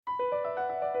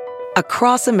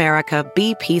Across America,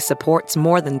 BP supports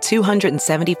more than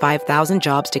 275,000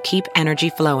 jobs to keep energy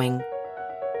flowing.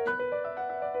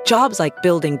 Jobs like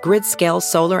building grid-scale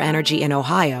solar energy in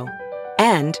Ohio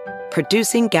and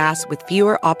producing gas with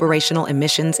fewer operational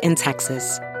emissions in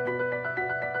Texas.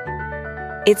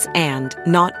 It's and,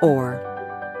 not or.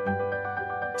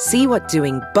 See what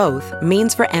doing both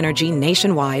means for energy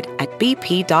nationwide at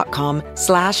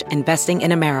bp.com/investing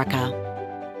in America.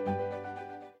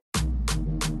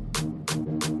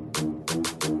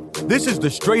 This is the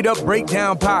Straight Up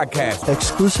Breakdown Podcast.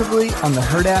 Exclusively on the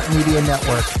Herd Out Media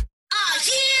Network.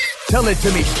 Tell it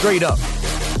to me straight up.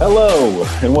 Hello,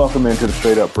 and welcome into the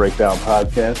Straight Up Breakdown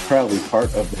Podcast, proudly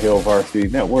part of the Hail Varsity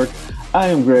Network. I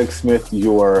am Greg Smith,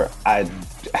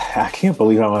 I can't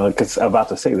believe I'm about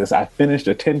to say this. I finished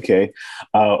a 10K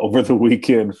over the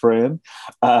weekend, friend.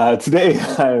 Today,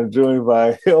 I am joined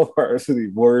by Hail Varsity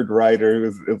word writer who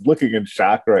is looking in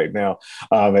shock right now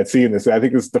at seeing this. I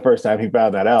think this is the first time he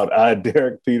found that out.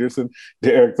 Derek Peterson.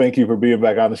 Derek, thank you for being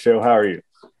back on the show. How are you?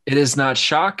 It is not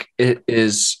shock. It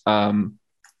is. I'm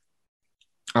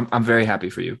very happy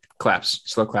for you. Claps,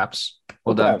 slow claps.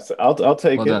 Well done. Claps. I'll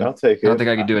take it. I'll take it. I don't think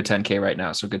I could do a 10K right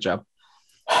now. So good job.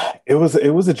 It was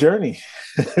a journey.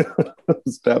 It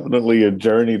was definitely a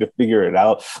journey to figure it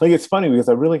out. Like, it's funny because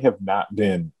I really have not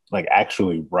been like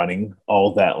actually running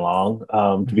all that long,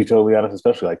 to be totally honest,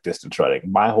 especially like distance running.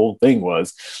 My whole thing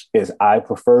is I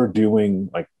prefer doing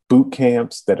like boot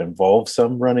camps that involve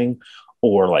some running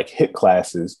or like HIIT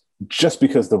classes, just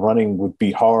because the running would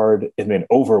be hard and then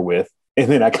over with, and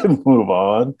then I could move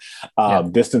on.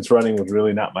 Distance running was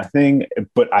really not my thing,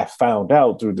 but I found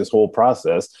out through this whole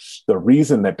process, the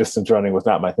reason that distance running was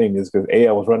not my thing is because A,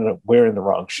 I was wearing the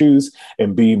wrong shoes,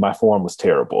 and B, my form was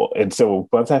terrible. And so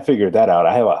once I figured that out,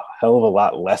 I have a hell of a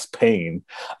lot less pain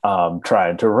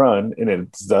trying to run, and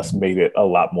it's thus made it a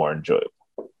lot more enjoyable.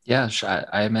 Yeah,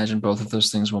 I imagine both of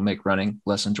those things will make running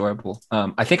less enjoyable.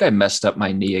 I think I messed up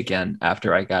my knee again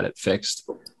after I got it fixed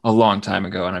a long time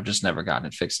ago, and I've just never gotten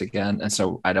it fixed again. And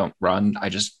so I don't run. I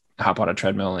just hop on a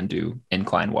treadmill and do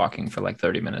incline walking for like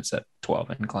 30 minutes at 12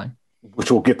 incline.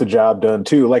 Which will get the job done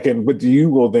too. But you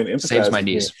will then emphasize. Saves my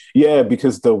knees. Yeah,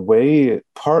 because the way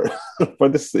for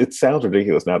this, it sounds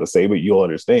ridiculous now to say, but you'll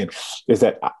understand, is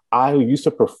that I used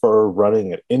to prefer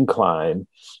running at incline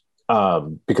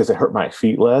because it hurt my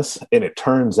feet less. And it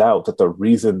turns out that the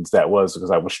reasons that was because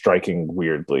I was striking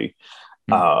weirdly.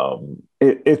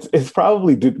 It's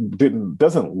probably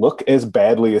doesn't look as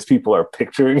badly as people are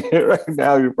picturing it right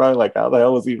now. You're probably like, how the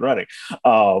hell is he running?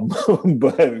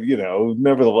 But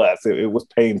nevertheless, it was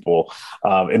painful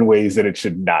in ways that it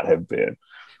should not have been.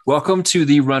 Welcome to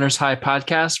the Runner's High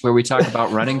podcast, where we talk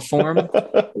about running form.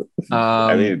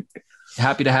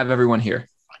 Happy to have everyone here.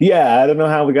 Yeah, I don't know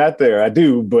how we got there. I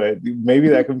do, but maybe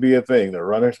that can be a thing. The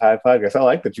Runner's High podcast. I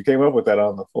like that you came up with that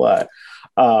on the fly.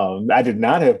 I did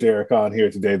not have Derek on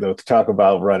here today, though, to talk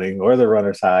about running or the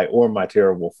Runner's High or my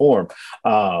terrible form.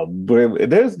 But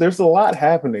there's a lot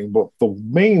happening. But the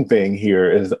main thing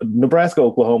here is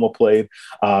Nebraska-Oklahoma played.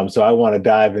 So I want to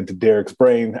dive into Derek's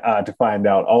brain to find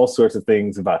out all sorts of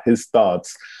things about his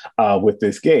thoughts with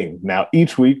this game. Now,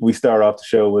 each week we start off the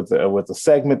show with a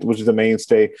segment, which is a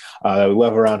mainstay that we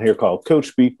love around here, called Coach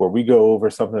Speak, where we go over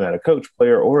something that a coach,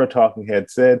 player, or a talking head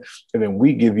said, and then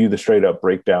we give you the straight up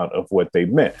breakdown of what they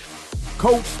meant.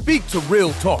 Coach Speak to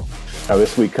Real Talk. Now,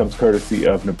 this week comes courtesy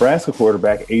of Nebraska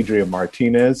quarterback Adrian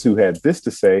Martinez, who had this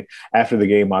to say after the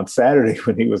game on Saturday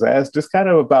when he was asked just kind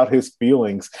of about his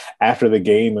feelings after the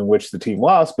game in which the team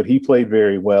lost, but he played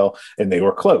very well and they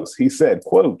were close. He said,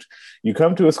 quote, "You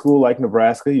come to a school like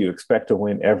Nebraska, you expect to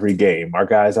win every game. Our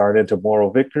guys aren't into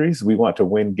moral victories. We want to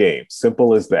win games.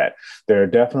 Simple as that. There are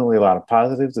definitely a lot of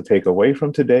positives to take away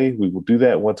from today. We will do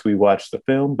that once we watch the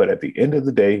film, but at the end of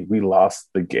the day, we lost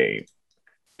the game."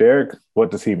 Derek,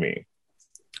 what does he mean?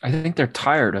 I think they're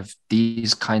tired of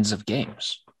these kinds of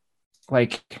games.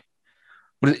 Like,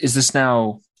 what is this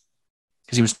now?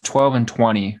 Because he was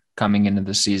 12-20 coming into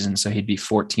the season, so he'd be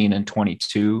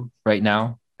 14-22 right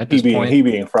now at this point. He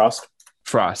being Frost.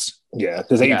 Yeah,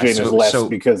 because Adrian is less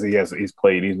because he's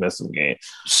played, he's missed some games.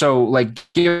 So, like,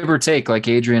 give or take, like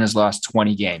Adrian has lost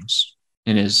 20 games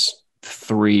in his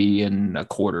 3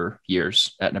 1/4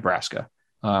 years at Nebraska,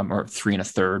 or 3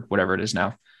 1/3, whatever it is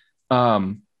now.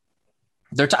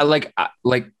 They're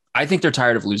I think they're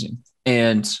tired of losing,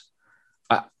 and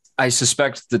I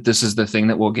suspect that this is the thing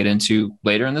that we'll get into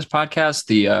later in this podcast.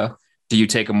 Do you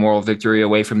take a moral victory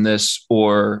away from this,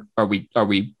 or are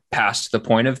we past the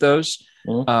point of those?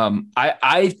 Mm-hmm.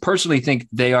 I personally think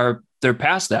they're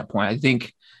past that point. I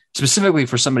think specifically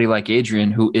for somebody like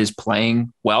Adrian, who is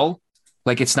playing well,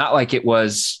 like it's not like it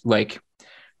was like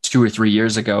 2 or 3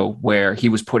 years ago where he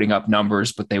was putting up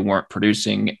numbers, but they weren't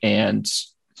producing. And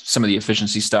some of the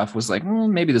efficiency stuff was like,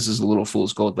 maybe this is a little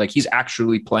fool's gold. Like he's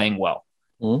actually playing well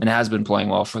and has been playing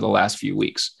well for the last few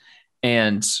weeks.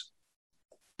 And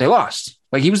they lost.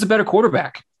 Like he was the better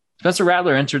quarterback. Spencer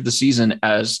Rattler entered the season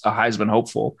as a Heisman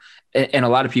hopeful. And a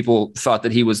lot of people thought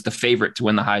that he was the favorite to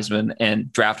win the Heisman,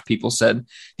 and draft people said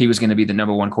he was going to be the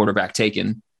number one quarterback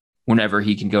taken whenever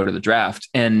he can go to the draft.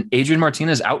 And Adrian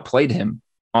Martinez outplayed him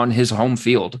on his home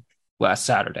field last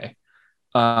Saturday,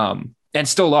 and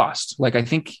still lost. Like, I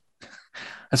think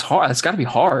that's hard. That's got to be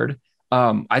hard.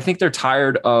 I think they're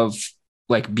tired of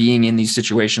like being in these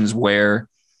situations where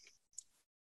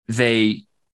they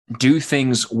do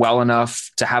things well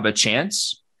enough to have a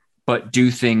chance, but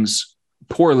do things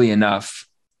poorly enough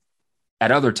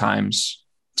at other times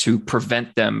to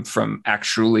prevent them from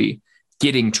actually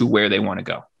getting to where they want to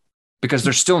go, because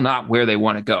they're still not where they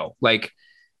want to go. Like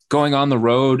going on the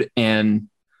road and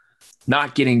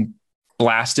not getting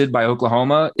blasted by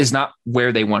Oklahoma is not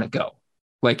where they want to go.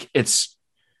 Like it's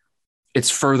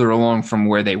further along from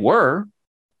where they were,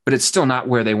 but it's still not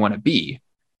where they want to be.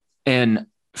 And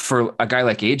for a guy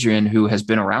like Adrian, who has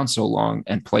been around so long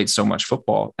and played so much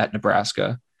football at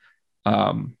Nebraska,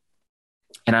 and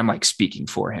I'm like speaking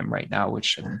for him right now,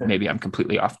 which maybe I'm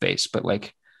completely off base, but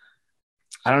like,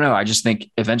 I don't know. I just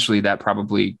think eventually that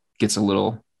probably gets a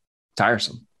little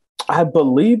tiresome. I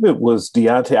believe it was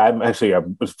Deontay.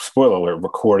 I'm spoiler alert,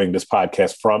 recording this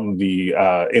podcast from the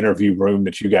interview room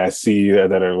that you guys see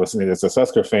that are listening to this as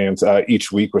Husker fans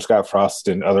each week, where Scott Frost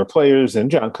and other players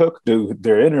and John Cook do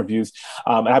their interviews.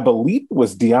 And I believe it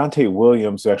was Deontay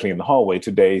Williams, who actually in the hallway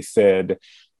today said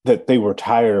that they were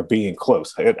tired of being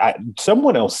close.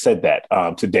 Someone else said that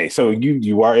today. So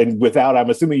you are, and without, I'm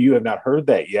assuming you have not heard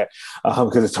that yet,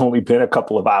 because it's only been a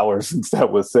couple of hours since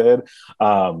that was said.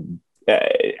 I'm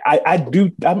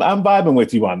vibing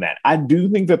with you on that. I do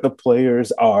think that the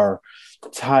players are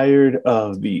tired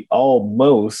of the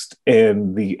almost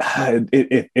and the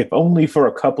if only for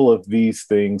a couple of these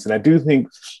things. And I do think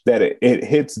that it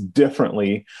hits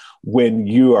differently when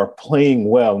you are playing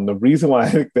well. And the reason why I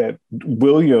think that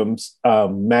Williams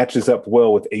matches up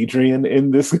well with Adrian in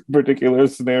this particular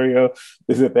scenario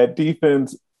is that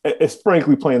defense is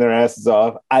frankly playing their asses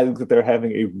off. I think that they're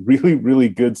having a really, really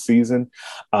good season.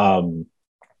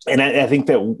 And I think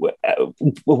that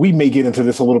we may get into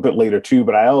this a little bit later too,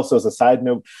 but I also, as a side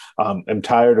note, am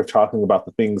tired of talking about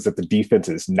the things that the defense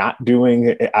is not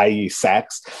doing, i.e.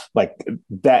 sacks. Like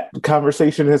that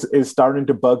conversation is starting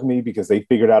to bug me because they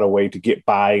figured out a way to get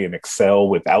by and excel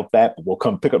without that. But we'll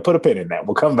put a pin in that.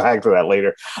 We'll come back to that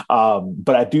later.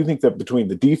 But I do think that between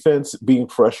the defense being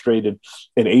frustrated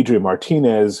and Adrian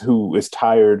Martinez, who is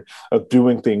tired of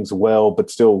doing things well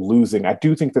but still losing, I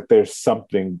do think that there's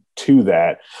something to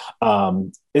that.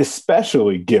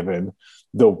 Especially given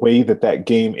the way that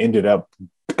game ended up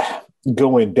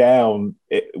going down,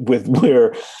 with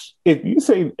where, if you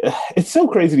say, it's so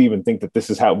crazy to even think that this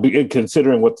is how,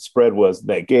 considering what the spread was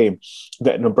that game,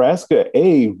 that Nebraska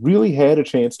really had a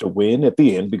chance to win at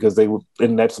the end, because they were,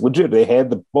 and that's legit, they had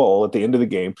the ball at the end of the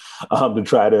game to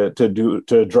try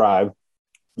to drive.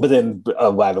 But then,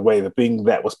 by the way, the thing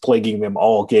that was plaguing them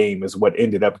all game is what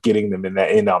ended up getting them in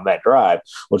that end on that drive,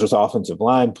 which was offensive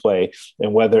line play.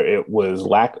 And whether it was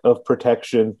lack of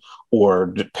protection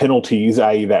or penalties,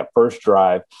 i.e. that first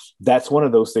drive, that's one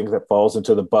of those things that falls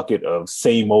into the bucket of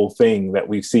same old thing that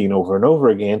we've seen over and over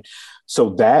again.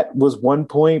 So that was one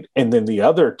point. And then the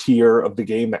other tier of the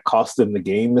game that cost them the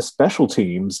game is special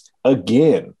teams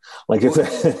again. Like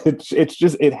it's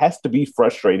just, it has to be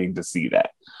frustrating to see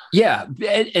that. Yeah.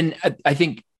 And I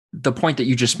think the point that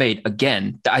you just made,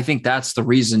 again, I think that's the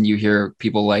reason you hear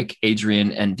people like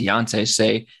Adrian and Deontay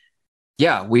say,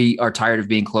 yeah, we are tired of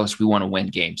being close. We want to win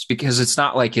games, because it's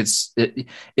not like it's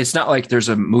not like there's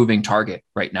a moving target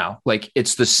right now. Like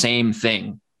it's the same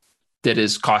thing that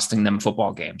is costing them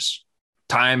football games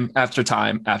time after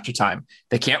time after time.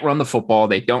 They can't run the football.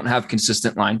 They don't have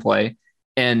consistent line play,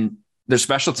 and their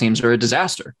special teams are a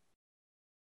disaster.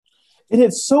 And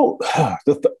it's so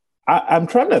I'm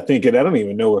trying to think, and I don't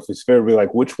even know if it's fair to be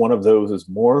like which one of those is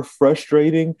more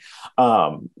frustrating.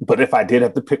 But if I did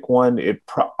have to pick one,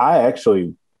 I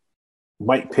actually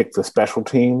might pick the special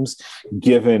teams,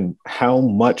 given how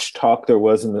much talk there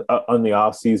was on the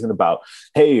offseason about,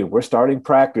 hey, we're starting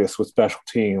practice with special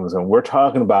teams and we're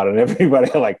talking about it. And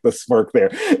everybody, like the smirk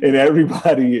there, and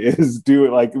everybody is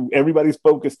doing, like, everybody's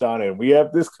focused on it. And we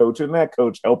have this coach and that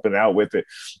coach helping out with it.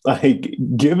 Like,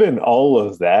 given all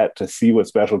of that, to see what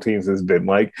special teams has been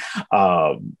like,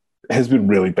 has been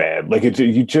really bad. Like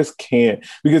you just can't,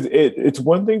 because it's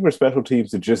one thing for special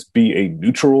teams to just be a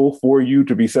neutral for you,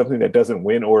 to be something that doesn't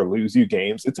win or lose you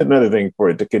games. It's another thing for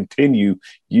it to continue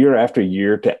year after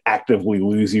year to actively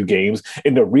lose you games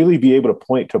and to really be able to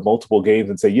point to multiple games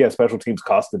and say, yeah, special teams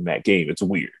cost them that game. It's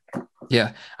weird.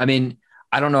 Yeah. I mean,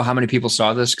 I don't know how many people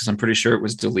saw this because I'm pretty sure it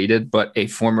was deleted, but a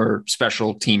former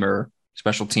special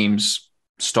teams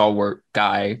stalwart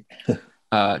guy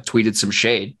tweeted some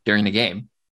shade during the game.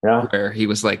 Yeah. Where he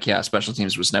was like, yeah, special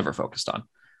teams was never focused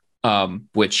on,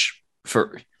 which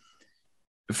for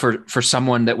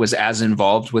someone that was as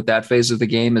involved with that phase of the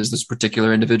game as this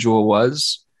particular individual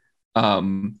was,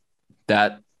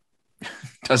 that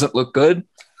doesn't look good.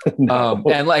 No.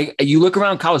 And like, you look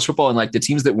around college football and like the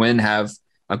teams that win have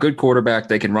a good quarterback,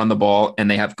 they can run the ball, and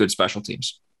they have good special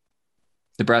teams.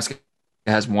 Nebraska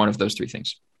has one of those three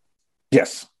things.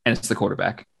 Yes. And it's the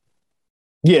quarterback.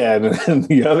 Yeah, and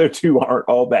the other two aren't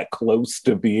all that close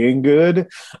to being good,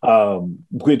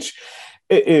 which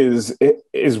is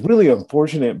really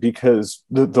unfortunate, because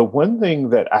the one thing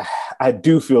that I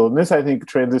do feel, and this I think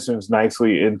transitions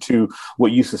nicely into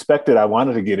what you suspected I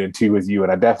wanted to get into with you,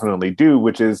 and I definitely do,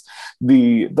 which is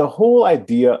the whole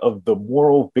idea of the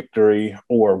moral victory,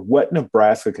 or what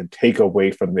Nebraska can take away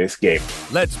from this game.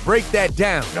 Let's break that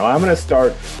down. Now, I'm going to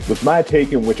start with my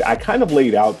take, in which I kind of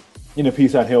laid out in a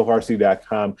piece on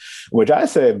HailVarsity.com, which I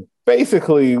said,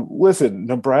 basically, listen,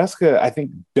 Nebraska, I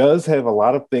think, does have a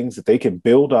lot of things that they can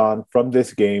build on from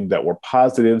this game that were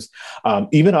positives,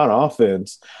 even on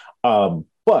offense.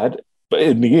 But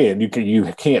in the end, you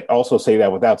can't also say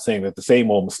that without saying that the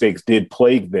same old mistakes did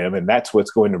plague them. And that's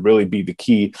what's going to really be the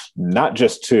key, not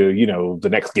just to, the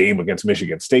next game against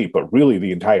Michigan State, but really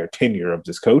the entire tenure of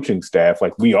this coaching staff.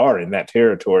 Like, we are in that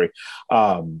territory.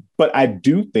 But I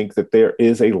do think that there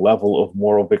is a level of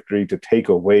moral victory to take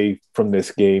away from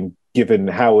this game, given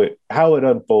how it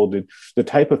unfolded, the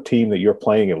type of team that you're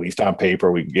playing, at least on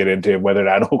paper. We can get into whether or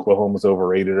not Oklahoma's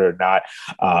overrated or not.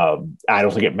 I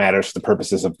don't think it matters for the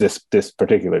purposes of this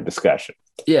particular discussion.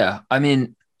 Yeah. I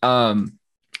mean,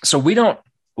 so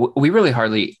we really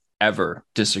hardly ever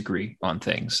disagree on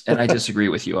things. And I disagree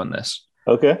with you on this.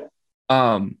 Okay.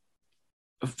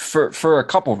 For a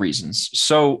couple reasons.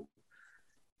 So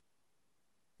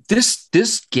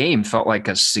this game felt like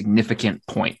a significant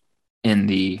point in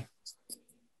the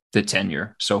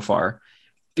tenure so far,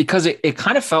 because it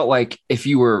kind of felt like, if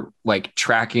you were like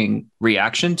tracking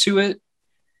reaction to it,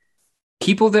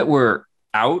 people that were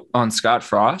out on Scott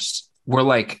Frost were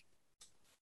like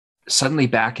suddenly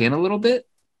back in a little bit.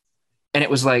 And it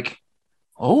was like,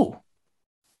 oh,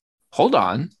 hold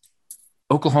on.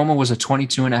 Oklahoma was a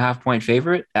 22.5-point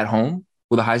favorite at home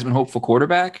with a Heisman hopeful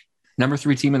quarterback, number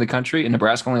 3 team in the country, and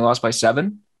Nebraska only lost by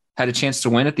 7, had a chance to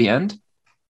win at the end.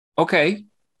 Okay,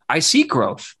 I see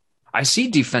growth. I see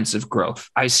defensive growth.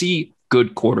 I see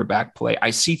good quarterback play.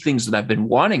 I see things that I've been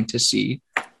wanting to see.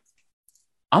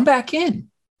 I'm back in.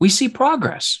 We see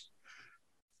progress.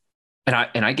 And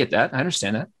I get that. I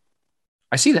understand that.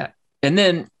 I see that. And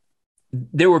then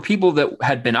there were people that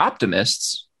had been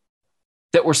optimists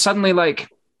that were suddenly like,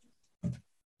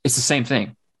 it's the same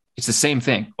thing. It's the same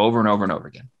thing over and over and over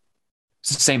again.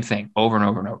 It's the same thing over and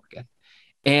over and over again.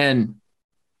 And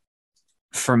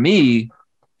for me,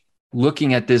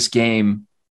 looking at this game,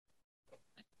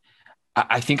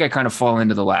 I think I kind of fall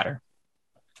into the latter.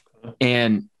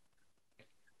 And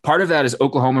part of that is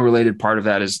Oklahoma related. Part of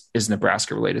that is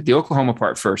Nebraska related. The Oklahoma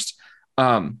part first.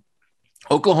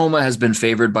 Oklahoma has been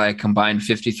favored by a combined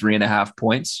 53.5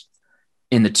 points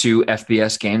in the 2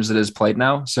 FBS games that is played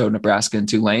now. So Nebraska and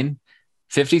Tulane,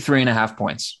 53.5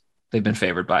 points they've been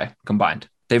favored by combined.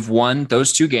 They've won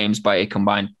those 2 games by a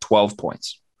combined 12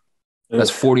 points. That's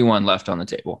 41 left on the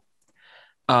table.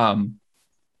 I've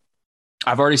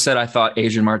already said I thought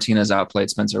Adrian Martinez outplayed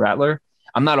Spencer Rattler.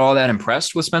 I'm not all that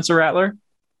impressed with Spencer Rattler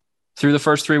through the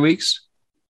first 3 weeks.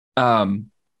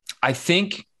 I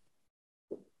think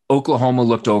Oklahoma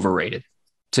looked overrated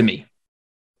to me.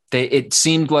 It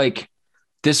seemed like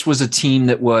this was a team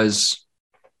that was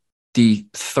the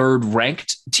 3rd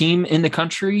ranked team in the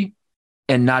country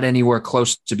and not anywhere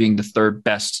close to being the 3rd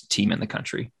best team in the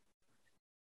country.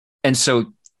 And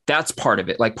so that's part of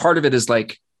it. Like, part of it is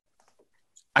like,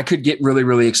 I could get really,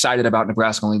 really excited about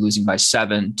Nebraska only losing by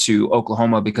 7 to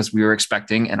Oklahoma, because we were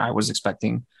expecting, and I was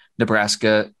expecting,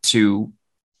 Nebraska to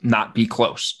not be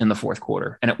close in the 4th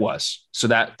quarter. And it was. So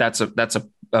that's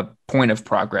a point of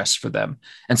progress for them,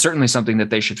 and certainly something that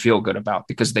they should feel good about,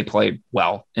 because they played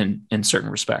well in certain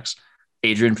respects.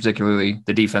 Adrian, particularly,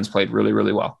 the defense played really,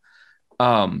 really well.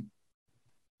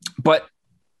 But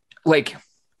like,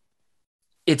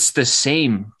 it's the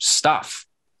same stuff.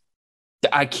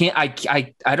 I can't.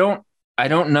 I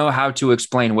don't know how to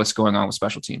explain what's going on with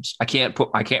special teams. I can't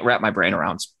wrap my brain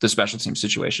around the special team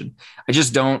situation. I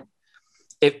just don't.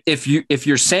 If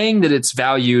you're saying that it's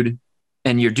valued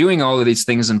and you're doing all of these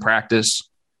things in practice,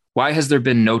 why has there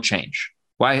been no change?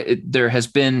 There has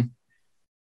been,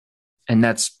 and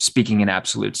that's speaking in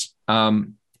absolutes.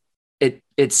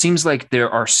 It seems like there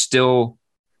are still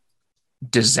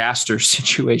disaster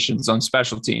situations on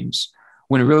special teams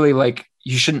when really like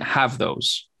you shouldn't have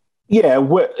those. Yeah,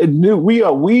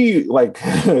 we like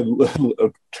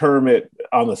term it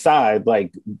on the side,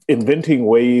 like inventing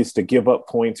ways to give up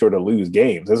points or to lose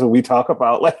games. That's what we talk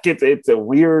about. Like it's a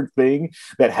weird thing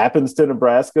that happens to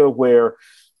Nebraska where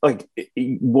like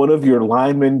one of your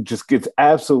linemen just gets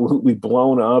absolutely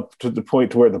blown up to the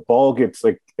point to where the ball gets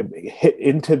like hit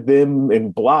into them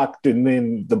and blocked, and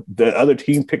then the other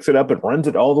team picks it up and runs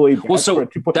it all the way back. Well, so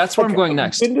that's where I'm going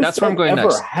next. That's where I'm going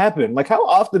next. Happen? Like how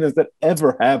often does that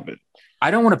ever happen?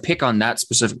 I don't want to pick on that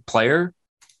specific player,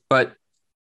 but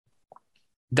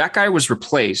that guy was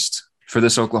replaced for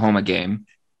this Oklahoma game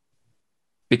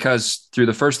because through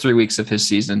the first 3 weeks of his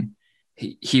season,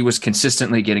 he was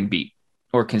consistently getting beat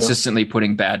or consistently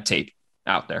putting bad tape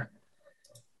out there.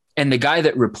 And the guy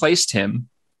that replaced him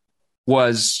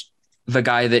was the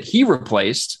guy that he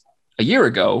replaced a year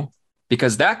ago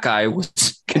because that guy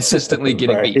was consistently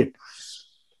getting beat.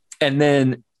 And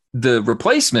then the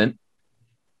replacement,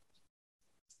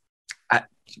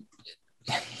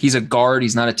 he's a guard.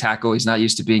 He's not a tackle. He's not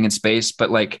used to being in space.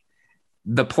 But like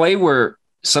the play where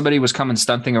somebody was coming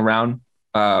stunting around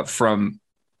from,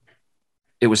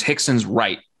 it was Hickson's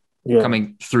right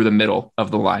coming through the middle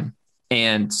of the line.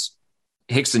 And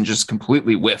Hickson just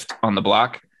completely whiffed on the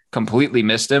block, completely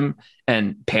missed him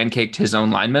and pancaked his own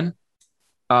lineman.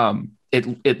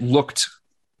 It looked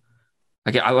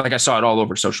like I saw it all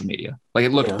over social media. Like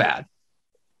it looked bad.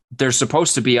 They're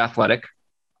supposed to be athletic.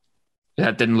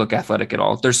 That didn't look athletic at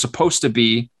all. They're supposed to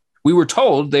be, we were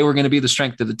told they were going to be the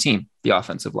strength of the team, the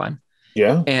offensive line.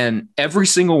 Yeah. And every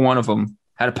single one of them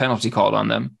had a penalty called on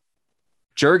them.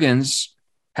 Juergens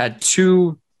had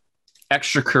 2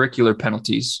 extracurricular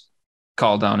penalties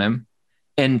called on him.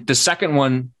 And the second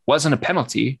one wasn't a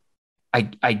penalty.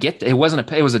 I get it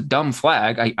wasn't it was a dumb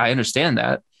flag. I understand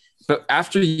that. But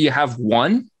after you have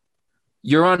one,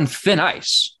 you're on thin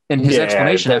ice. And his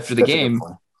explanation after the game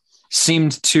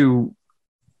seemed to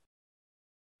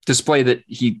display that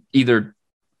he either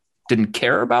didn't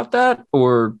care about that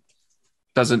or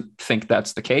doesn't think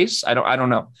that's the case. I don't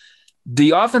know.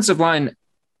 The offensive line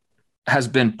has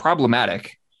been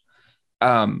problematic.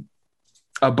 A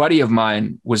buddy of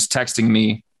mine was texting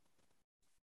me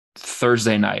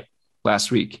Thursday night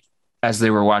last week as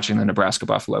they were watching the Nebraska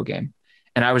Buffalo game.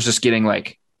 And I was just getting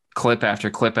like clip after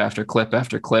clip after clip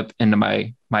after clip into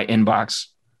my inbox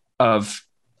of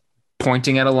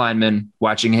pointing at a lineman,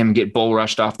 watching him get bull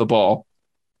rushed off the ball,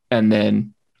 and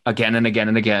then again and again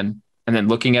and again, and then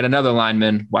looking at another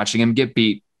lineman, watching him get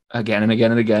beat again and again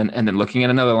and again, and then looking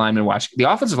at another lineman, watching.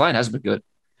 The offensive line hasn't been good.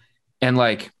 And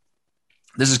like,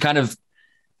 this is kind of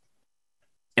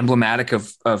emblematic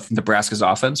of Nebraska's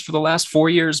offense for the last 4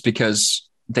 years because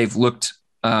they've looked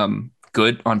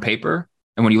good on paper.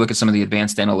 And when you look at some of the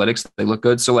advanced analytics, they look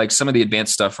good. So like some of the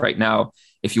advanced stuff right now,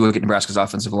 if you look at Nebraska's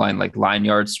offensive line, like line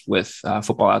yards with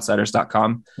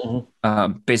footballoutsiders.com,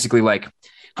 basically like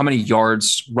how many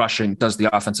yards rushing does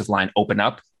the offensive line open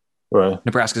up? Right.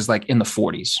 Nebraska's like in the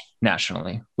 40s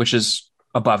nationally, which is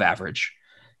above average.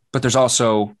 But there's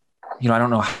also, I don't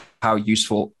know how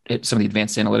useful some of the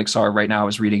advanced analytics are right now. I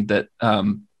was reading that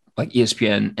like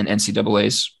ESPN and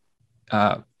NCAA's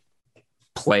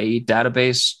play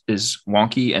database is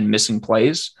wonky and missing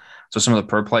plays. So some of the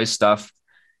per play stuff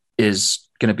is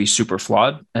going to be super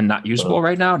flawed and not usable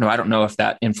right now. No, I don't know if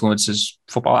that influences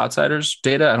Football Outsiders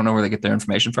data. I don't know where they get their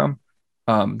information from.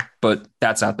 But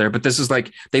that's out there. But this is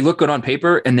like, they look good on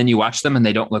paper and then you watch them and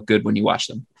they don't look good when you watch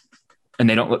them and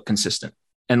they don't look consistent.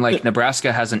 And like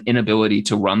Nebraska has an inability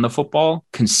to run the football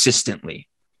consistently,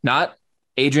 not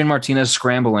Adrian Martinez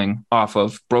scrambling off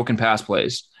of broken pass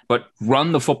plays, but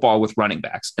run the football with running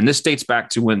backs. And this dates back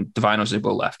to when Divine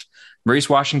Ozigbo left. Maurice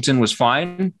Washington was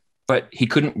fine, but he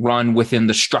couldn't run within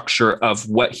the structure of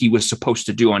what he was supposed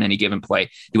to do on any given play.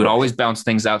 He would always bounce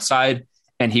things outside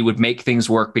and he would make things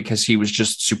work because he was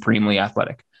just supremely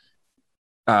athletic.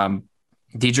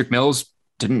 Dedrick Mills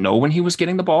didn't know when he was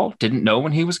getting the ball, didn't know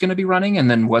when he was going to be running, and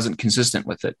then wasn't consistent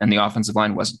with it. And the offensive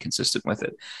line wasn't consistent with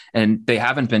it. And they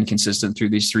haven't been consistent through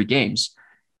these 3 games.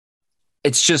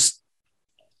 It's just,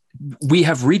 we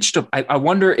have reached I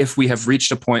wonder if we have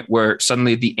reached a point where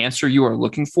suddenly the answer you are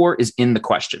looking for is in the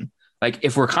question. Like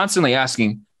if we're constantly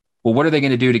asking, well, what are they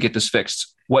going to do to get this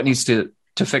fixed? What needs to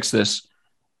fix this?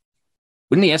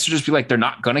 Wouldn't the answer just be like, they're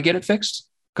not going to get it fixed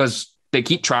because they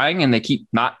keep trying and they keep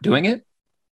not doing it?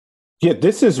 Yeah,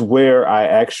 this is where I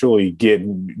actually get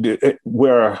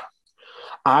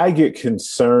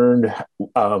concerned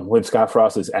when Scott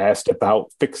Frost is asked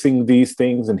about fixing these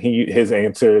things, and his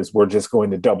answer is, "We're just going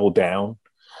to double down.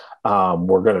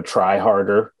 We're going to try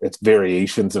harder." It's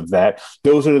variations of that.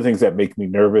 Those are the things that make me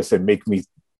nervous and make me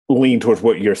lean towards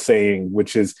what you're saying,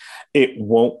 which is it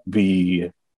won't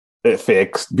be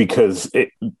fixed because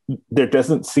there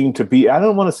doesn't seem to be, I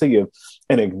don't want to say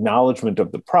an acknowledgement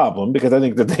of the problem, because I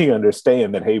think that they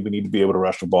understand that, hey, we need to be able to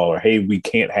rush the ball, or hey, we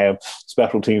can't have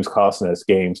special teams costing us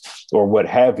games, or what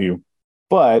have you.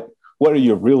 But what are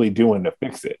you really doing to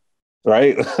fix it?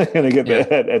 Right. And again,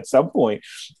 at some point,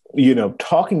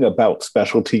 talking about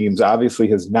special teams obviously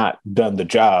has not done the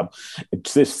job.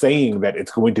 It's just saying that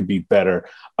it's going to be better.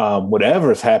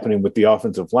 Whatever is happening with the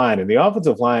offensive line, and the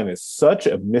offensive line is such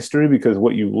a mystery because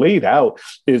what you laid out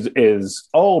is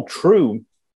all true.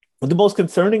 But the most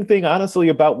concerning thing, honestly,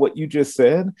 about what you just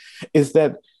said is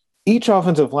that each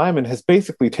offensive lineman has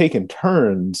basically taken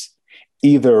turns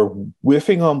either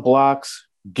whiffing on blocks,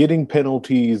 getting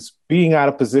penalties, being out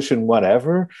of position,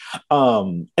 whatever.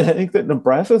 And I think that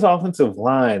Nebraska's offensive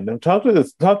line, I've talked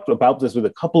about this with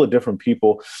a couple of different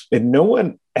people, and no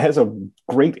one has a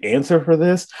great answer for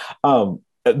this. The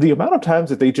amount of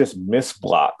times that they just miss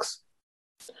blocks,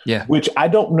 which I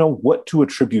don't know what to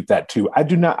attribute that to.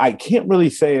 I can't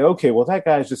really say, okay, well, that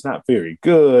guy's just not very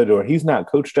good, or he's not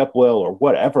coached up well, or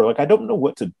whatever. Like, I don't know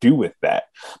what to do with that.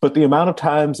 But the amount of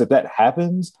times that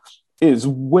happens is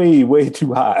way, way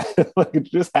too high. Like, it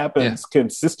just happens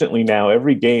consistently now,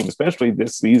 every game, especially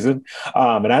this season.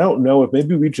 And I don't know if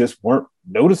maybe we just weren't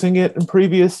noticing it in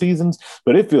previous seasons,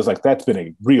 but it feels like that's been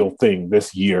a real thing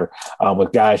this year,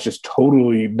 with guys just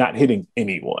totally not hitting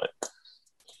anyone.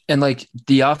 And like,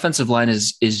 the offensive line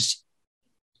is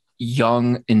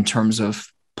young in terms of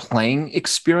playing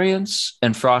experience,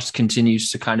 and Frost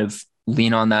continues to kind of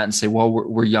lean on that and say, well,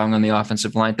 we're young on the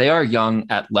offensive line. They are young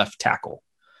at left tackle.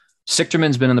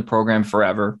 Sichterman's been in the program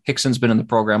forever. Hickson's been in the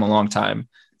program a long time.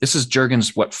 This is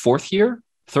Juergen's,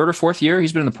 third or fourth year?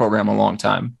 He's been in the program a long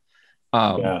time.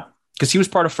 Because he was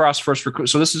part of Frost's first recruit.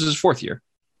 So this is his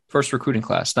first recruiting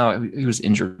class. Now, he was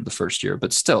injured the first year,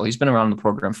 but still, he's been around in the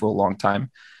program for a long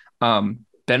time.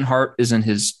 Ben Hart is in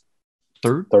his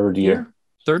third year.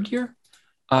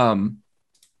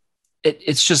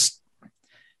 It's just,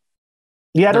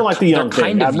 I don't like the young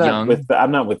thing. Kind of young.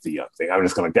 I'm not with the young thing. I'm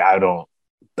just going to,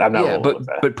 I'm not with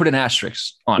that. But put an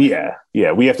asterisk on it.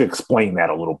 Yeah. We have to explain that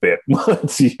a little bit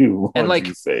once you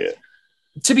say it.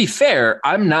 To be fair,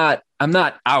 I'm not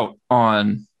out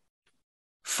on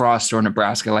Frost or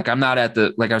Nebraska. Like, I'm not at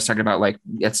like I was talking about, like,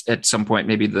 it's at some point,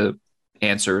 maybe the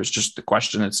answer is just the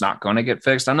question. It's not going to get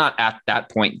fixed. I'm not at that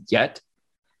point yet,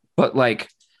 but like,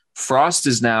 Frost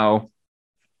is now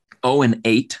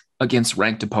 0-8 against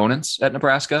ranked opponents at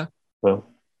Nebraska. Well,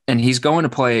 and they're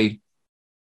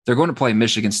going to play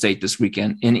Michigan State this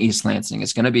weekend in East Lansing.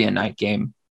 It's going to be a night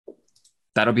game.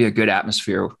 That'll be a good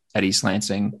atmosphere at East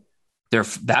Lansing.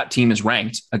 That team is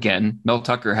ranked again. Mel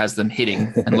Tucker has them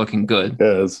hitting and looking good.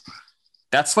 Yes.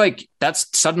 That's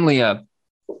suddenly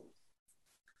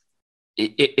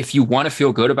if you want to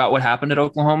feel good about what happened at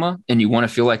Oklahoma and you want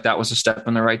to feel like that was a step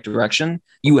in the right direction,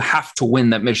 you have to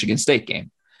win that Michigan State game.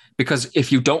 Because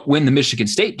if you don't win the Michigan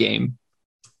State game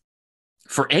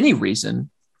for any reason,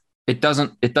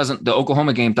 the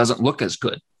Oklahoma game doesn't look as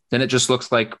good. Then it just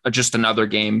looks like just another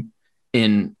game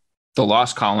in the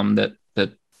loss column that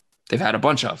they've had a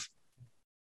bunch of.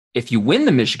 If you win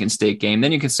the Michigan State game,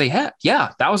 then you can say, heck,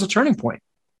 yeah, that was a turning point.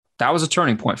 That was a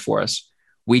turning point for us.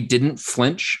 We didn't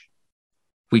flinch.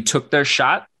 We took their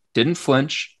shot, didn't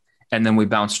flinch, and then we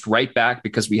bounced right back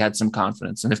because we had some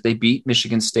confidence. And if they beat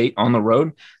Michigan State on the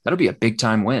road, that'll be a big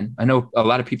time win. I know a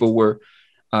lot of people were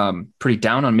pretty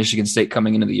down on Michigan State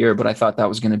coming into the year, but I thought that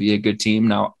was going to be a good team.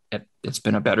 Now it's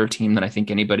been a better team than I think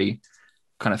anybody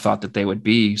kind of thought that they would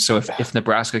be. So if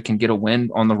Nebraska can get a win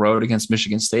on the road against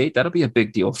Michigan State, that'll be a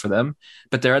big deal for them.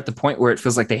 But they're at the point where it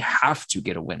feels like they have to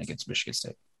get a win against Michigan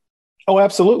State. Oh,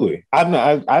 absolutely.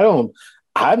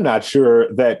 I'm not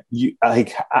sure that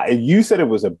you said it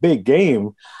was a big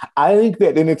game. I think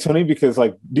that, and it's funny because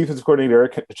like defensive coordinator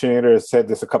Eric Chinander has said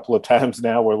this a couple of times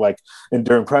now, where like, and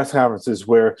during press conferences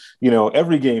where,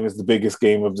 every game is the biggest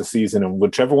game of the season, and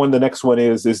whichever one the next one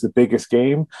is the biggest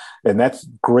game. And that's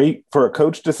great for a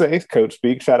coach to say. Coach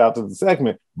speak, shout out to the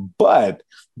segment. But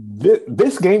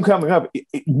this game coming up,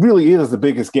 it really is the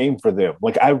biggest game for them.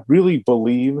 Like, I really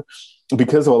believe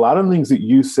because of a lot of things that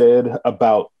you said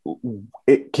about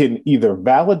it can either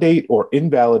validate or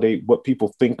invalidate what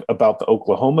people think about the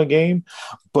Oklahoma game.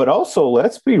 But also,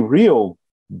 let's be real,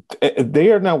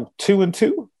 they are now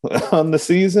 2-2 on the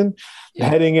season,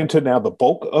 heading into now the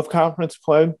bulk of conference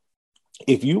play.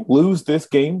 If you lose this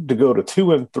game to go to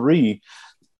 2-3,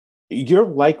 you're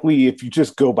likely, if you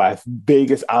just go by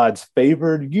Vegas odds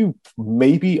favored, you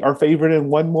maybe are favored in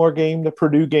one more game, the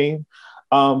Purdue game.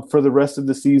 For the rest of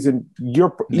the season,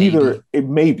 you're either it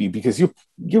may be because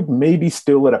you're maybe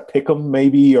still at a pick'em,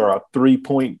 maybe, or a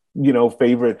 3-point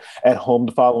favorite at home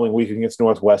the following week against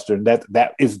Northwestern.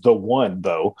 That is the one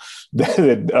though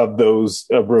of those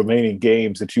remaining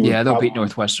games that you they'll beat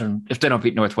Northwestern. If they don't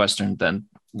beat Northwestern, then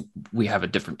we have a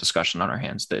different discussion on our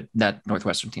hands. That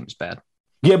Northwestern team is bad.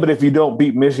 Yeah, but if you don't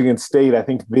beat Michigan State, I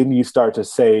think then you start to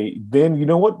say, then you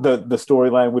know what the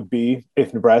storyline would be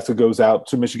if Nebraska goes out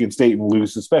to Michigan State and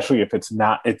loses, especially if it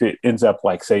ends up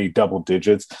like, say, double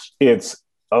digits. It's,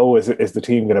 is the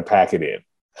team going to pack it in?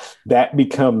 That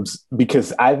becomes,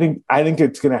 because I think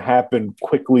it's going to happen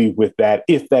quickly with that,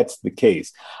 if that's the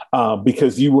case,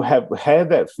 because you have had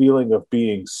that feeling of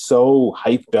being so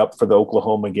hyped up for the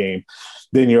Oklahoma game.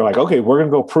 Then you're like, okay, we're going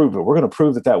to go prove it. We're going to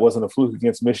prove that wasn't a fluke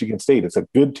against Michigan State. It's a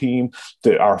good team.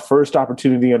 Our first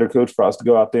opportunity under Coach Frost to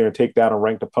go out there and take down a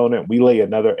ranked opponent. We lay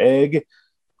another egg.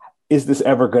 Is this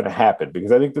ever going to happen?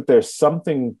 Because I think that there's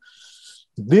something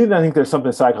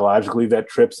psychologically that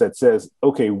trips that says,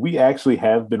 okay, we actually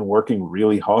have been working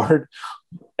really hard.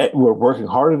 We're working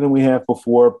harder than we have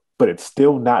before, but it's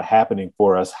still not happening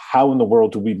for us. How in the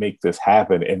world do we make this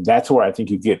happen? And that's where I think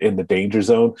you get in the danger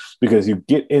zone, because you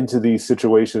get into these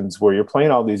situations where you're playing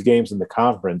all these games in the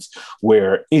conference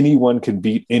where anyone can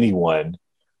beat anyone.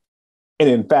 And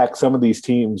in fact, some of these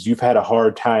teams you've had a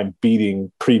hard time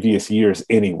beating previous years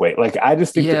anyway. Like, I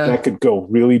just think that could go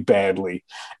really badly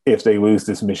if they lose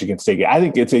this Michigan State game. I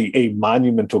think it's a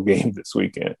monumental game this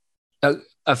weekend.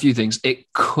 A few things.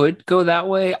 It could go that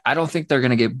way. I don't think they're going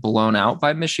to get blown out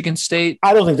by Michigan State.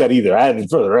 I don't think that either.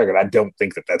 For the record, I don't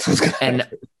think that's what's going to happen. And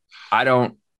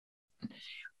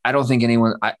I don't think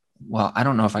anyone. I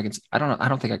don't know if I can. I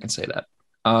don't think I can say that.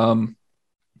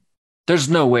 There's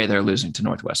no way they're losing to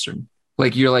Northwestern.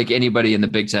 Like, you're like, anybody in the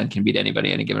Big Ten can beat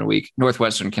anybody any given week.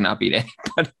 Northwestern cannot beat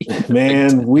anybody.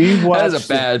 Man, we watched. That is a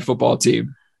bad football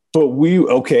team. But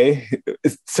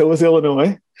so is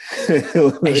Illinois.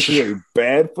 Illinois is a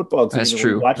bad football team. That's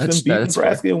true. We watched them beat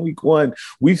Nebraska in week 1.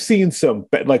 We've seen some,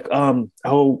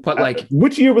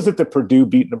 which year was it that Purdue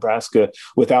beat Nebraska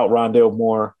without Rondale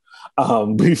Moore?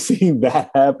 We've seen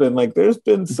that happen. Like, there's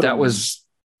been some. That was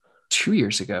 2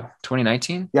 years ago,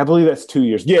 2019. Yeah, I believe that's 2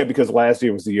 years. Yeah, because last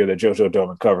year was the year that JoJo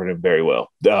Domann covered him very well.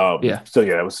 So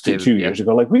that was two years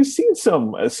ago. Like, we've seen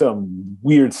some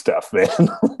weird stuff, man.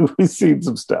 We've seen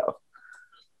some stuff.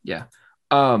 Yeah.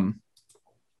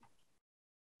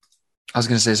 I was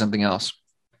going to say something else.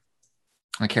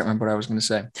 I can't remember what I was going to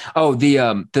say. Oh,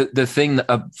 the thing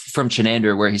from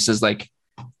Chenander where he says, like,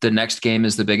 the next game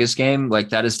is the biggest game. Like,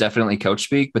 that is definitely coach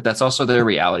speak, but that's also their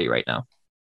reality right now.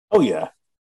 Oh yeah.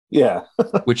 Yeah.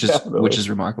 which is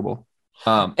remarkable.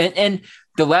 And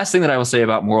the last thing that I will say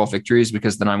about moral victories,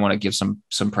 because then I want to give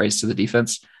some praise to the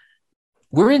defense.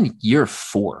 We're in year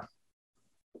 4.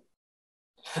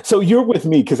 So you're with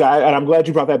me, because I'm glad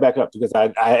you brought that back up, because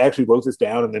I actually wrote this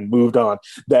down and then moved on.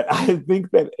 That I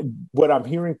think that what I'm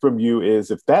hearing from you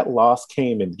is, if that loss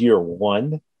came in year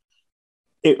 1,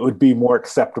 it would be more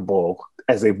acceptable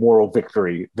as a moral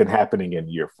victory than happening in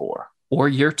year 4 or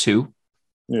year 2.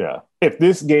 Yeah. If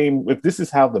this is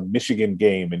how the Michigan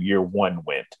game in year 1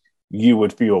 went, you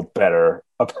would feel better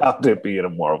about it being a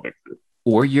moral victory.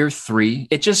 Or year 3.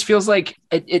 It just feels like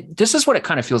this is what it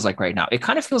kind of feels like right now. It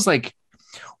kind of feels like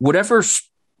whatever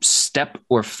step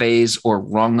or phase or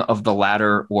rung of the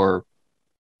ladder or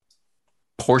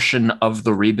portion of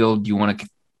the rebuild you want to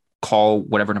call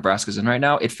whatever Nebraska's in right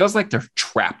now, it feels like they're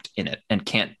trapped in it and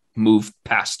can't move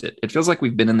past it. It feels like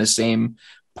we've been in the same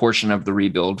portion of the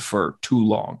rebuild for too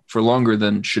long, for longer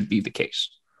than should be the case.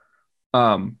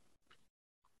 And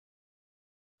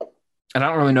I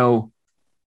don't really know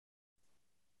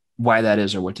why that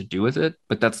is or what to do with it,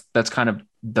 but that's kind of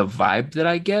the vibe that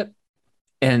I get.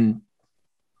 And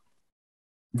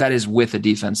that is with a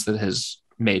defense that has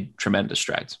made tremendous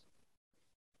strides.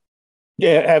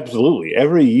 Yeah, absolutely.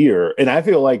 Every year. And I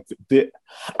feel like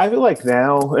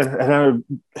now, and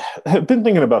I've been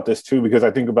thinking about this too, because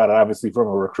I think about it obviously from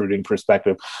a recruiting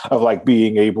perspective of like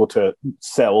being able to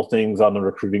sell things on the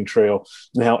recruiting trail.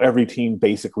 Now every team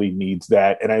basically needs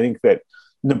that. And I think that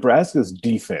Nebraska's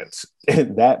defense,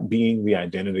 and that being the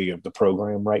identity of the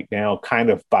program right now, kind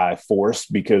of by force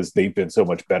because they've been so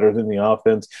much better than the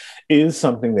offense, is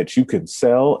something that you can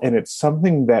sell. And it's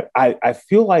something that I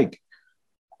feel like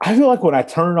when I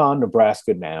turn on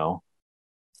Nebraska now,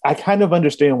 I kind of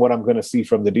understand what I'm going to see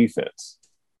from the defense.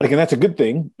 Like, and that's a good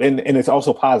thing. And it's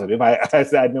also positive. I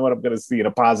know what I'm going to see in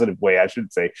a positive way, I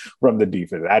should say, from the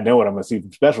defense. I know what I'm going to see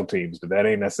from special teams, but that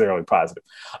ain't necessarily positive.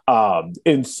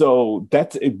 And so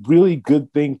that's a really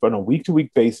good thing. On a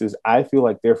week-to-week basis, I feel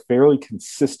like they're fairly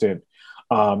consistent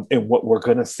in what we're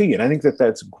going to see. And I think that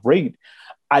that's great.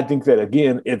 I think that,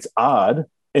 again, it's odd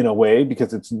in a way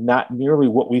because it's not nearly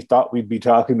what we thought we'd be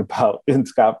talking about in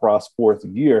Scott Frost's fourth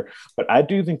year. But I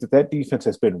do think that that defense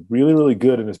has been really, really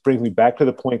good. And this brings me back to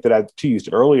the point that I teased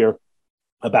earlier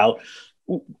about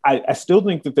I still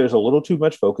think that there's a little too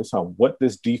much focus on what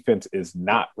this defense is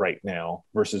not right now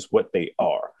versus what they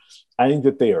are. I think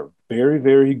that they are very,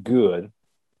 very good.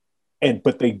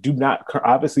 But they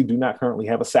obviously do not currently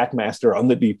have a sack master on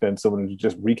the defense, someone who's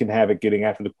just wreaking havoc, getting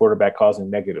after the quarterback, causing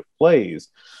negative plays.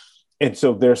 And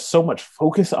so there's so much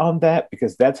focus on that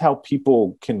because that's how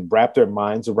people can wrap their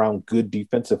minds around good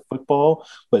defensive football.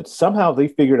 But somehow they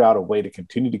figured out a way to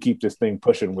continue to keep this thing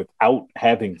pushing without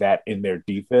having that in their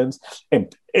defense.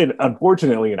 And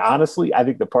unfortunately, and honestly, I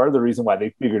think the part of the reason why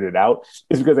they figured it out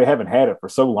is because they haven't had it for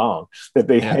so long that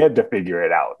they had to figure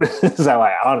it out. That's how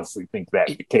I honestly think that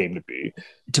it came to be.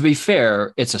 To be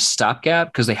fair, it's a stopgap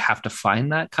because they have to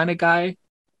find that kind of guy.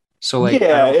 So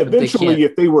eventually,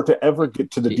 if they were to ever get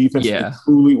to the defense they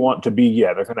truly want to be,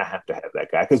 they're going to have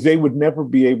that guy because they would never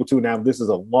be able to. Now, this is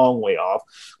a long way off,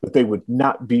 but they would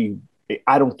not be,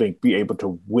 I don't think, be able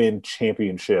to win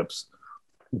championships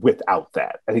without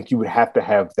that. I think you would have to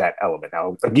have that element.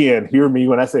 Now, again, hear me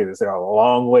when I say this, they're a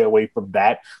long way away from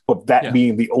that, but that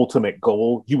being the ultimate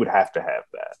goal, you would have to have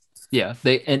that. Yeah.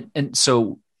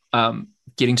 So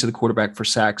getting to the quarterback for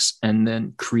sacks and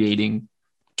then creating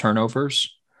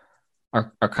turnovers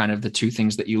are kind of the two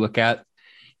things that you look at.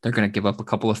 They're going to give up a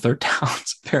couple of third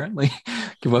downs, apparently.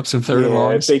 Give up some third and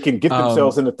longs. If they can get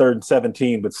themselves into 3rd and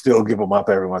 17, but still give them up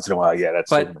every once in a while. Yeah, that's.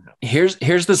 But here's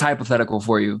this hypothetical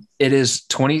for you. It is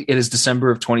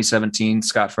December of 2017.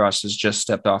 Scott Frost has just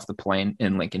stepped off the plane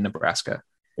in Lincoln, Nebraska.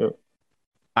 Yep.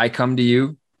 I come to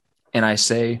you and I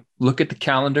say, look at the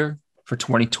calendar for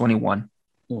 2021.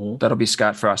 Mm-hmm. That'll be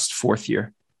Scott Frost's 4th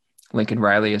year. Lincoln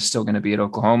Riley is still going to be at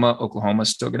Oklahoma. Oklahoma is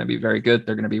still going to be very good.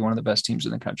 They're going to be one of the best teams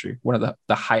in the country, one of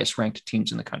the highest ranked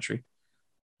teams in the country.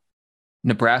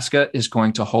 Nebraska is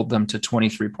going to hold them to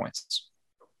 23 points.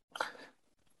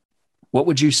 What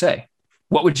would you say?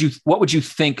 What would you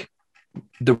think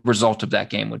the result of that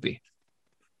game would be?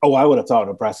 Oh, I would have thought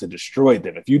Nebraska destroyed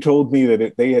them. If you told me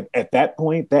that they had, at that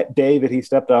point, that day that he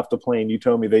stepped off the plane, you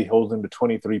told me they hold them to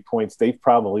 23 points, they've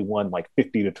probably won like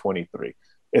 50 to 23.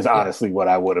 Is honestly what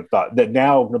I would have thought. That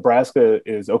now Nebraska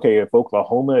is okay. If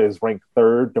Oklahoma is ranked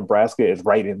 3rd, Nebraska is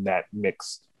right in that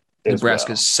mix.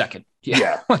 Nebraska's 2nd.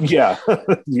 Yeah.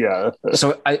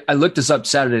 So I looked this up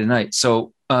Saturday night.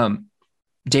 So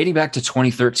dating back to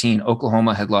 2013,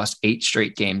 Oklahoma had lost 8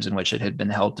 straight games in which it had been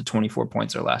held to 24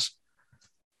 points or less.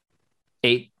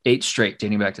 8 straight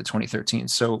dating back to 2013.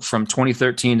 So from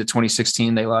 2013 to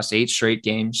 2016, they lost 8 straight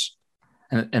games.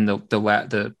 And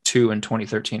the 2 in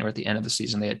 2013 or at the end of the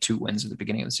season, they had 2 wins at the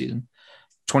beginning of the season.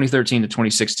 2013 to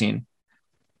 2016,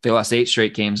 they lost 8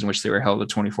 straight games in which they were held to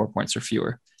 24 points or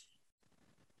fewer.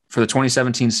 For the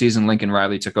 2017 season, Lincoln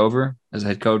Riley took over as a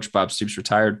head coach. Bob Stoops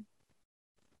retired.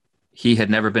 He had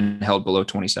never been held below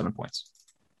 27 points.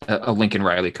 A Lincoln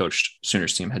Riley coached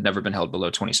Sooners team had never been held below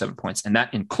 27 points. And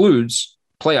that includes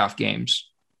playoff games,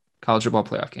 college football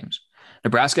playoff games.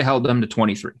 Nebraska held them to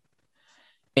 23.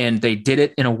 And they did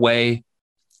it in a way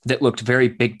that looked very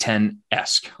Big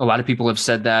Ten-esque. A lot of people have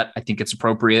said that. I think it's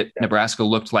appropriate. Yeah. Nebraska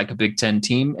looked like a Big Ten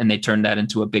team, and they turned that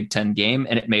into a Big Ten game,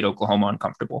 and it made Oklahoma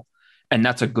uncomfortable. And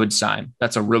that's a good sign.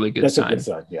 That's a really good sign. That's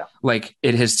a good sign, yeah. Like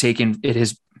it has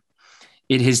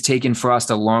taken Frost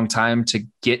a long time to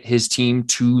get his team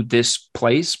to this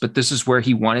place, but this is where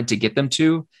he wanted to get them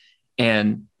to.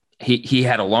 And he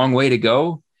had a long way to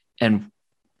go. And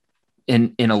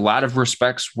in a lot of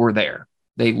respects, we're there.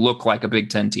 They look like a Big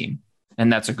Ten team,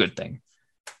 and that's a good thing.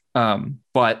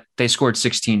 But they scored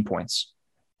 16 points,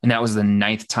 and that was the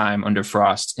 9th time under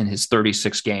Frost in his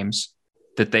 36 games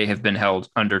that they have been held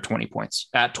under 20 points,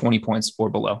 at 20 points or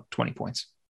below 20 points,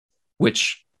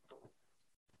 which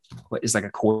is like a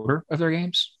quarter of their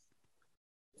games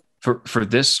for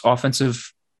this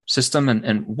offensive system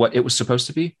and what it was supposed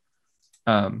to be.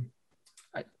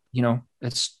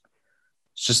 It's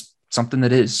just something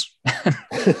that is.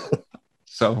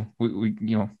 So we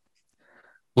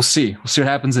We'll see. We'll see what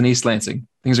happens in East Lansing.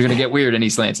 Things are going to get weird in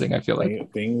East Lansing, I feel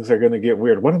like. Things are going to get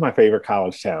weird. One of my favorite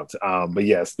college towns. But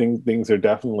yes, things are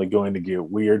definitely going to get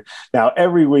weird. Now,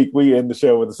 every week we end the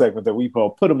show with a segment that we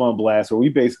call Put Them on Blast, where we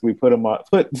basically put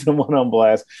someone on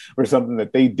blast for something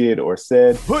that they did or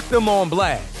said. Put them on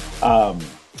blast.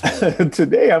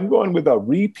 Today, I'm going with a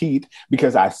repeat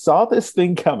because I saw this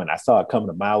thing coming. I saw it coming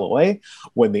a mile away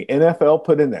when the NFL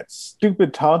put in that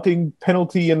stupid taunting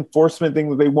penalty enforcement thing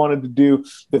that they wanted to do,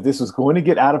 that this was going to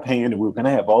get out of hand and we were going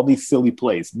to have all these silly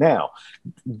plays. Now,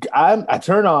 I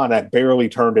barely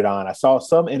turned it on. I saw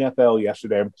some NFL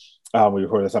yesterday. We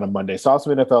recorded this on a Monday. Saw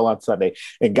some NFL on Sunday,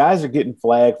 and guys are getting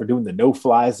flagged for doing the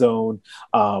no-fly zone.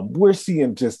 We're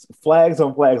seeing just flags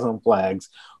on flags on flags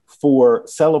for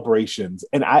celebrations.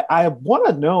 And I want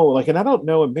to know, like, and I don't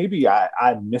know, and maybe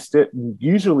I missed it.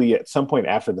 Usually at some point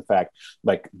after the fact,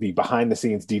 like the behind the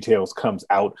scenes details comes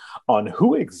out on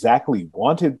who exactly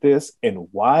wanted this and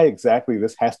why exactly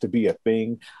this has to be a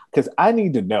thing. Because I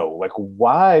need to know, like,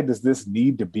 why does this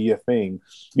need to be a thing?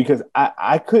 Because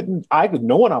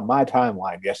no one on my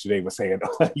timeline yesterday was saying,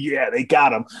 yeah, they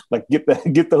got him. Like, get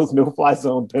those no-fly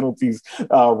zone penalties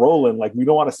rolling. Like, we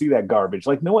don't want to see that garbage.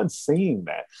 Like, no one's saying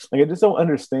that. Like, I just don't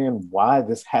understand why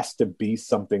this has to be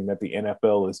something that the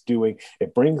NFL is doing.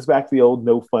 It brings back the old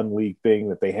no fun league thing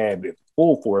that they had in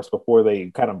full force before they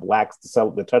kind of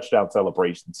laxed the touchdown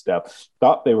celebration stuff.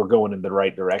 Thought they were going in the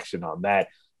right direction on that.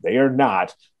 They are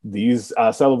not. These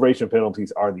celebration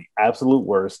penalties are the absolute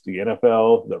worst. The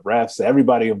NFL, the refs,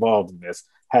 everybody involved in this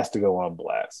has to go on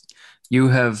blast. You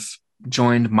have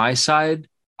joined my side.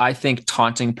 I think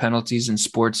taunting penalties in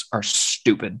sports are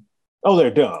stupid. Oh,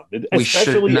 they're dumb. We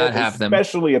should not have them.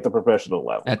 Especially at the professional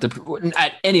level.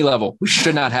 At any level, we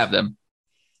should not have them.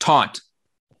 Taunt.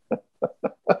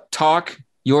 Talk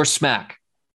your smack.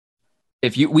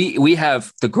 We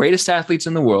have the greatest athletes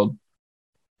in the world,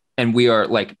 and we are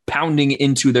like pounding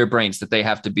into their brains that they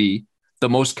have to be the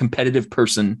most competitive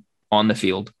person on the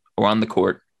field or on the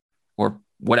court or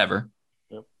whatever.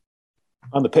 Yep.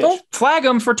 On the pitch. Don't flag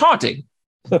them for taunting.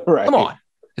 Right. Come on.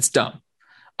 It's dumb.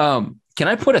 Can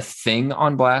I put a thing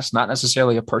on blast? Not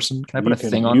necessarily a person. Can I put a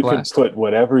thing on blast? You can put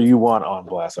whatever you want on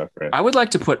blast, my friend. I would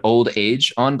like to put old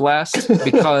age on blast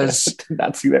because did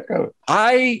not see that coming.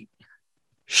 I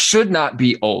should not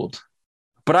be old,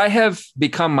 but I have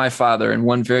become my father in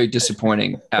one very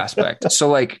disappointing aspect. So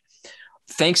like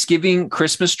Thanksgiving,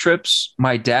 Christmas trips,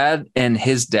 my dad and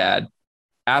his dad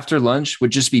after lunch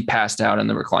would just be passed out in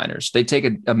the recliners. They take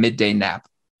a midday nap.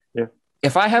 Yeah.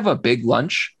 If I have a big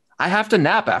lunch, I have to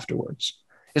nap afterwards.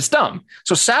 It's dumb.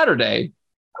 So Saturday,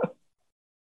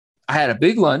 I had a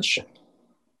big lunch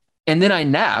and then I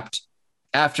napped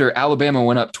after Alabama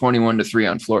went up 21-3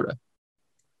 on Florida.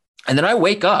 And then I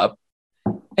wake up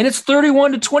and it's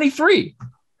 31-23.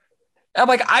 I'm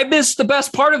like, I missed the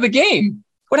best part of the game.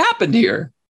 What happened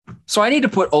here? So I need to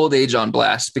put old age on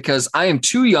blast because I am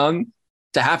too young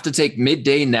to have to take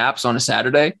midday naps on a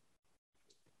Saturday.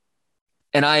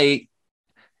 And I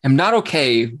am not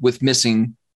okay with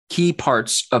missing key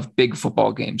parts of big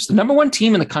football games. The number one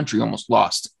team in the country almost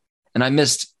lost, and I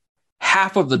missed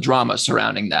half of the drama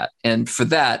surrounding that. And for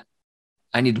that,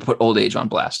 I need to put old age on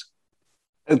blast.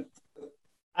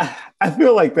 I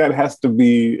feel like that has to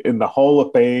be in the Hall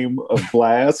of Fame of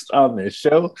Blast on this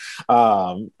show.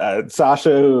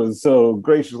 Sasha, who is so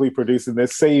graciously producing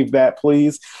this, save that,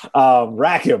 please.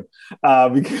 Rack him.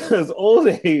 Because old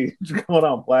age going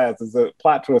on Blast is a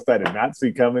plot twist I did not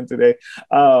see coming today.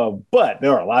 But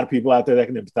there are a lot of people out there that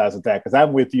can empathize with that because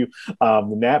I'm with you.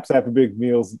 The naps after big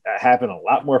meals happen a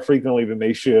lot more frequently than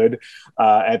they should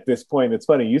at this point. It's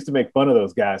funny. You used to make fun of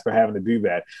those guys for having to do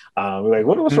that. We're like,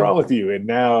 what's wrong with you? And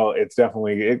now it's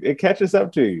definitely, it catches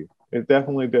up to you. It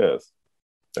definitely does.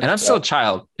 And I'm still a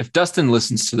child. If Dustin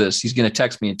listens to this, he's going to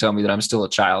text me and tell me that I'm still a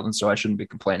child. And so I shouldn't be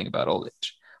complaining about old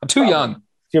age. I'm too young.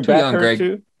 Your too back young, hurt Greg.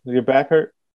 too? Your back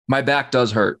hurt? My back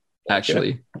does hurt,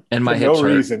 actually. Okay. And my For hips no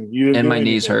hurt. reason. You didn't and do my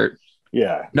anything. knees hurt.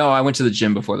 Yeah. No, I went to the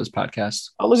gym before this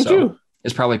podcast. Oh, look at you.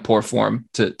 It's probably poor form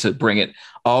to bring it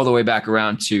all the way back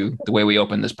around to the way we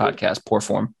opened this podcast. Poor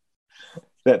form.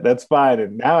 That's fine.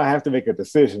 And now I have to make a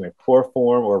decision if Poor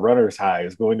Form or Runner's High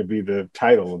is going to be the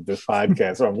title of this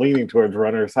podcast. So I'm leaning towards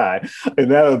Runner's High.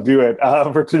 And that'll do it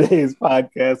for today's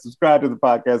podcast. Subscribe to the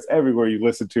podcast everywhere you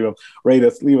listen to them. Rate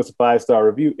us, leave us a 5-star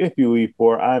review. If you leave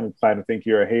 4, I'm inclined to think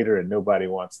you're a hater and nobody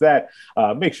wants that.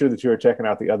 Make sure that you are checking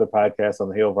out the other podcasts on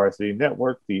the Hail Varsity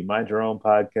Network, the Mind Your Own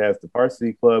podcast, the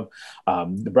Varsity Club,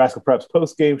 Nebraska Preps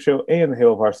post-game show, and the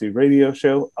Hail Varsity radio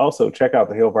show. Also, check out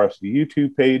the Hail Varsity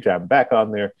YouTube page. I'm back on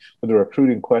on there with the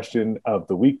recruiting question of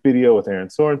the week video with Aaron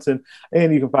Sorensen.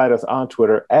 And you can find us on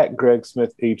Twitter at Greg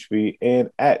Smith HV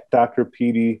and at Dr.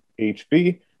 PD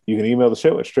HV. You can email the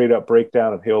show at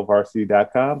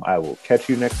straightupbreakdown@hailvarsity.com. I will catch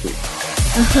you next week.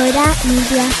 A Huda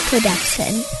Media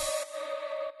Production.